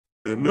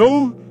and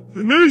know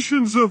the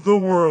nations of the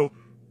world.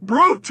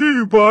 Brought to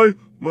you by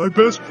my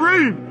best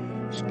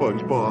friend,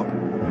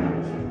 SpongeBob.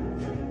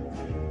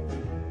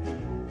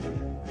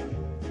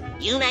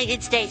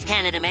 United States,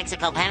 Canada,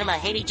 Mexico, Panama,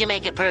 Haiti,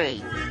 Jamaica, Peru,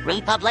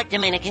 Republic,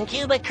 Dominican,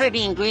 Cuba,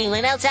 Caribbean,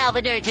 Greenland, El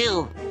Salvador,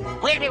 too.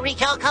 Puerto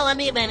Rico,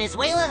 Colombia,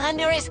 Venezuela,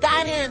 Honduras,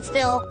 Ghana, and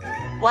still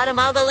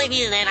Guatemala,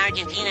 Bolivia, then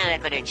Argentina,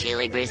 Ecuador,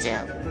 Chile,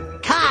 Brazil.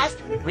 Cost: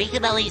 Rica,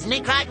 Belize,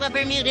 Nicaragua,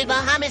 Bermuda,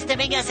 Bahamas,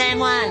 Domingo, San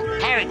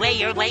Juan, Paraguay,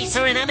 Uruguay,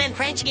 Suriname, and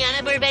French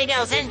Guiana,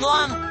 Barbados, and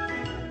Guam.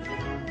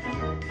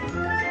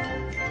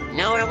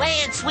 Norway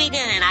and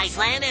Sweden and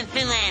Iceland and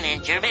Finland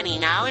and Germany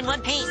now in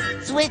one piece.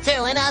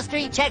 Switzerland,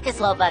 Austria,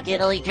 Czechoslovakia,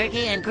 Italy,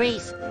 Turkey, and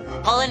Greece.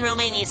 Poland,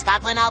 Romania,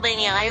 Scotland,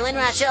 Albania, Ireland,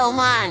 Russia,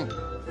 Oman.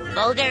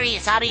 Bulgaria,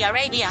 Saudi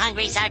Arabia,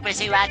 Hungary,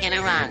 Cyprus, Iraq, and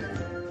Iran.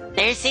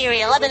 There's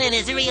Syria, Lebanon,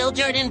 Israel,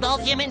 Jordan,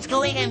 both Yemen,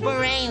 Kuwait, and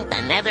Bahrain.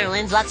 The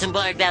Netherlands,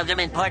 Luxembourg, Belgium,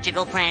 and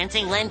Portugal, France,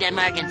 England,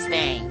 Denmark, and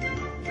Spain.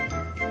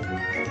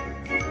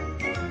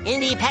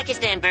 India,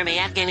 Pakistan, Burma,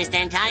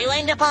 Afghanistan,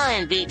 Thailand, Nepal,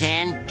 and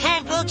Bhutan,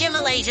 Cambodia,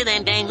 Malaysia,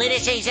 then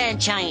Bangladesh, Asia,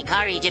 and China,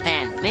 Kari,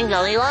 Japan,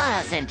 Mongolia,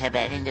 Laos, and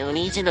Tibet,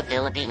 Indonesia, the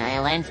Philippine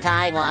Islands,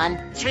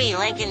 Taiwan, Sri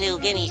Lanka, New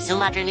Guinea,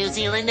 Sumatra, New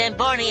Zealand, and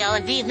Borneo,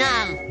 and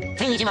Vietnam,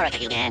 Tunisia, Morocco,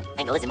 Uganda,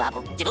 Angola,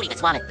 Zimbabwe, Djibouti,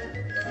 Botswana,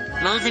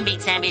 Mozambique,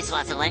 Zambia,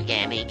 Swaziland,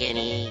 Gambia,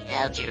 Guinea,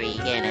 Algeria,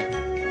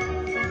 Ghana.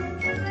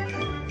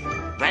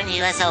 Run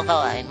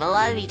USO4 and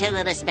Malawi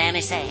to the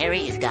Spanish Sahara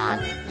is gone.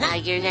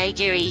 Niger,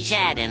 Nigeria,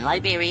 Chad, and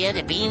Liberia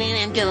to Benin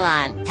and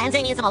Guyana.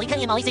 Tanzania, Somalia,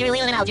 Kenya, Mali, Sierra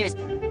Leone, and Algiers.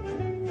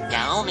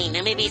 Dahomey,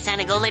 Namibia,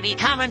 Senegal, Libya,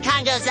 Cameroon,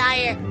 Congo,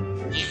 Zaire.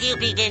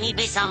 Ethiopia, Guinea,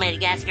 Bissau,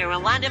 Madagascar,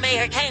 Rwanda,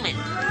 Mayor, Cayman.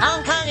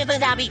 Hong Kong, Abu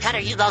Dhabi,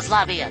 Qatar,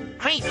 Yugoslavia.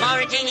 Crete,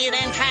 Mauritania,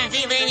 then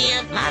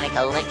Transylvania.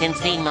 Monaco,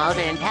 Liechtenstein,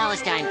 Malta, and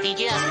Palestine,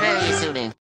 Fiji, Australia, Sudan.